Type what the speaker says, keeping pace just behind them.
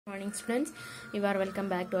Morning students, you are welcome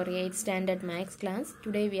back to our 8th standard maths class.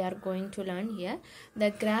 Today we are going to learn here the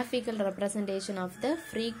graphical representation of the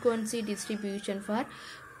frequency distribution for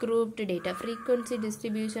grouped data. Frequency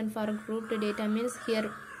distribution for grouped data means here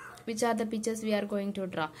which are the pictures we are going to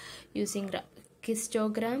draw using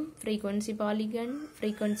histogram, frequency polygon,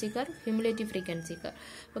 frequency curve, cumulative frequency curve.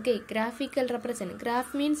 Okay, graphical represent.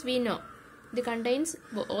 Graph means we know it contains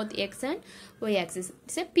both x and y axis.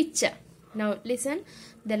 It's a picture. Now listen,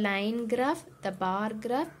 the line graph, the bar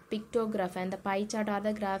graph, pictograph and the pie chart are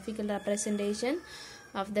the graphical representation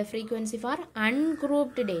of the frequency for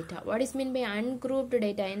ungrouped data. What is meant by ungrouped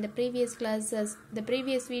data? In the previous classes, the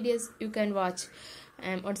previous videos you can watch.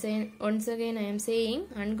 Once again I am saying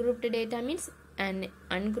ungrouped data means an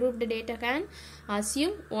ungrouped data can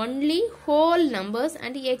assume only whole numbers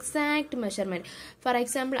and exact measurement. For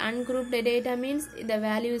example, ungrouped data means the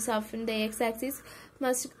values of in the x-axis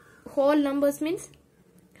must whole numbers means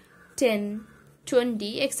 10,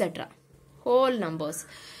 20, etc. Whole numbers.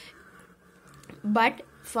 But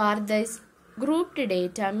for this grouped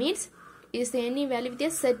data means is any value with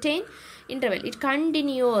a certain interval. It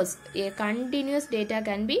continuous. A continuous data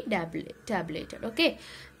can be tabulated. Okay.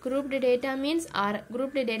 Grouped data means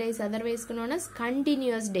grouped data is otherwise known as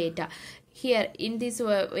continuous data. Here in this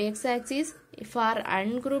x-axis, for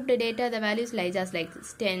ungrouped data, the values lie just like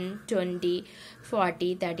this, 10, 20,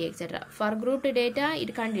 40, 30, etc. For grouped data,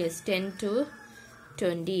 it continues 10 to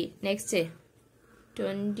 20. Next,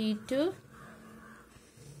 20 to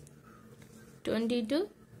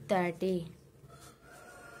 30.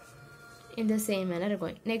 In the same manner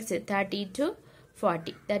going. Next, 30 to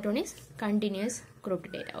 40. That one is continuous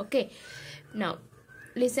grouped data. Okay. Now,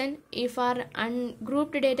 listen, if our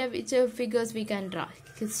ungrouped data, which figures we can draw?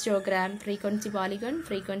 Histogram, frequency polygon,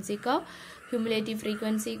 frequency curve, cumulative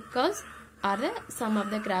frequency curves are the some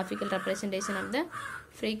of the graphical representation of the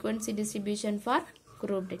frequency distribution for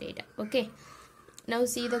grouped data. Okay. Now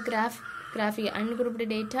see the graphic ungrouped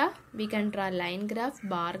data, we can draw line graph,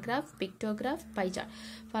 bar graph, pictograph, pie chart.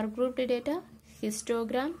 For grouped data,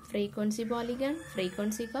 histogram, frequency polygon,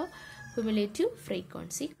 frequency curve, cumulative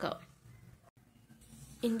frequency curve.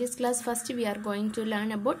 In this class, first we are going to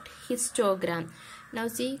learn about histogram. Now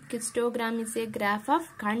see, histogram is a graph of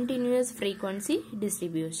continuous frequency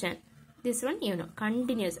distribution. This one you know,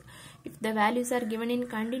 continuous. If the values are given in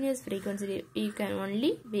continuous frequency, we can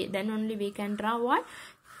only we can draw what?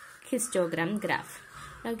 Histogram graph.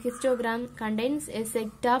 Now histogram contains a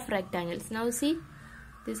set of rectangles. Now see,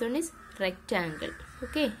 this one is rectangle.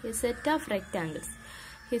 Okay, a set of rectangles.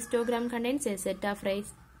 Histogram contains a set of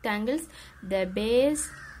rectangles, the base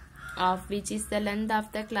of which is the length of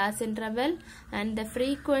the class interval and the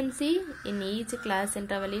frequency in each class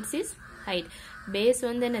interval is height. Base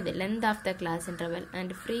one then the length of the class interval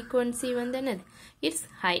and frequency one then its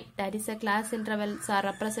height. That is the class intervals are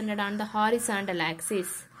represented on the horizontal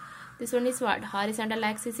axis. This one is what? Horizontal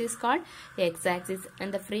axis is called x-axis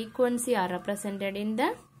and the frequency are represented in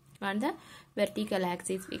the on the vertical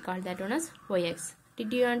axis. We call that one as y-axis.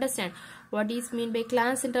 Did you understand what is mean by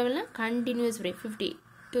class interval? Continuous break 50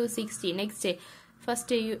 to 60. Next, first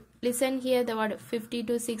you listen here the word 50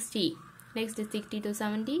 to 60. Next 60 to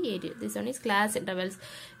 70, 80. This one is class intervals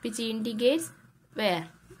which indicates where?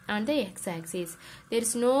 On the x-axis. There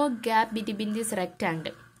is no gap between this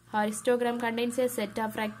rectangle. Our histogram contains a set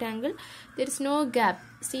of rectangle. There is no gap.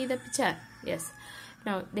 See the picture? Yes.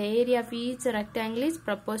 Now the area of each rectangle is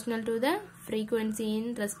proportional to the frequency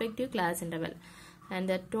in respective class interval. And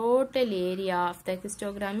the total area of the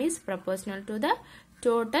histogram is proportional to the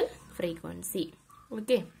total frequency.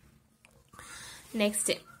 Okay. Next,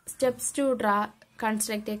 steps to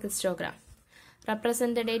construct a histogram.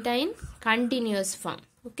 Represent the data in continuous form.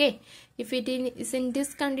 Okay. If it is in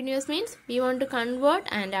discontinuous means we want to convert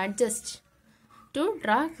and adjust to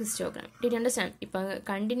draw histogram. Did you understand? If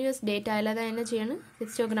continuous data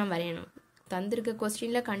histogram varayano. Thandirukka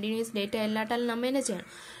question la continuous data ellatal namme enna cheyanum?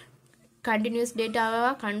 Continuous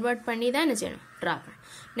data convert panni da enna cheyanum? Draw.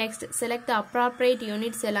 Next, select the appropriate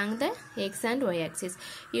units along the x and y axis.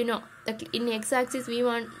 You know, in x axis we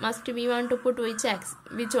want to put which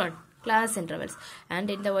one? Class intervals.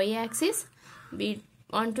 And in the y axis we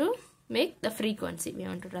want to make the frequency. We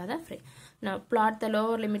want to draw the frequency. Now plot the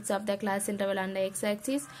lower limits of the class interval on the x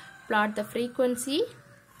axis. Plot the frequency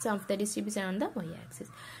of the distribution on the y axis.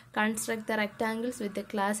 Construct the rectangles with the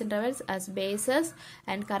class intervals as bases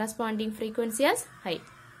and corresponding frequency as height.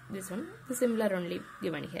 This one is similar only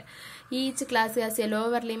given here. Each class has a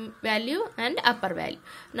lower value and upper value.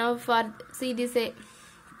 Now for see this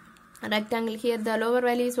rectangle. Here the lower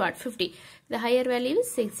value is what? 50. The higher value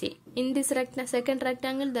is 60. In this second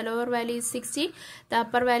rectangle, the lower value is 60. The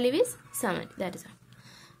upper value is 70. That is all.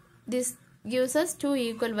 This gives us two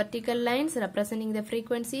equal vertical lines representing the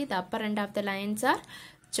frequency. The upper end of the lines are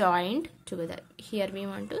joined together. Here we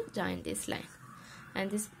want to join this line,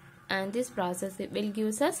 and this process will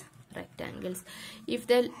give us rectangles. If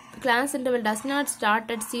the class interval does not start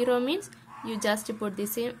at 0, means you just put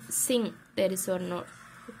this in sing there is or node.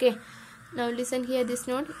 Okay, now listen here, this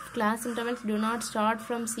node. If class intervals do not start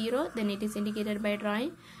from 0, then it is indicated by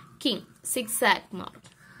drawing king zigzag mark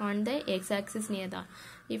on the x-axis near the.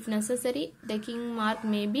 If necessary, the king mark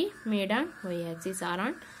may be made on y-axis or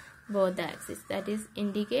on both the axes. That is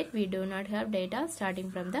indicate we do not have data starting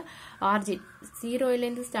from the origin. 0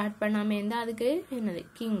 இலிருந்து start பண்ணாம இருந்தா அதுக்கு என்னது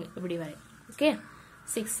king இப்படி வரும். Okay,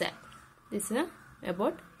 zigzag. This is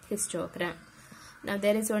about histogram. Now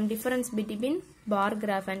there is one difference between bar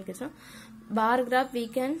graph and histogram. Bar graph we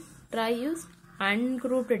can try use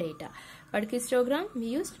ungrouped data, but histogram we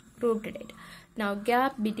used grouped data. Now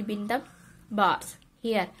gap between the bars.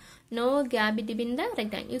 Here no gap between the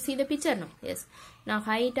rectangle. You see the picture now? Yes. Now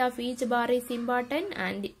height of each bar is important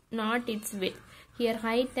and not its width. Here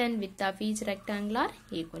height and width of each rectangle are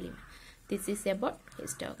equal. This is about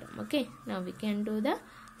histogram. Okay. Now we can do the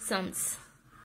sums.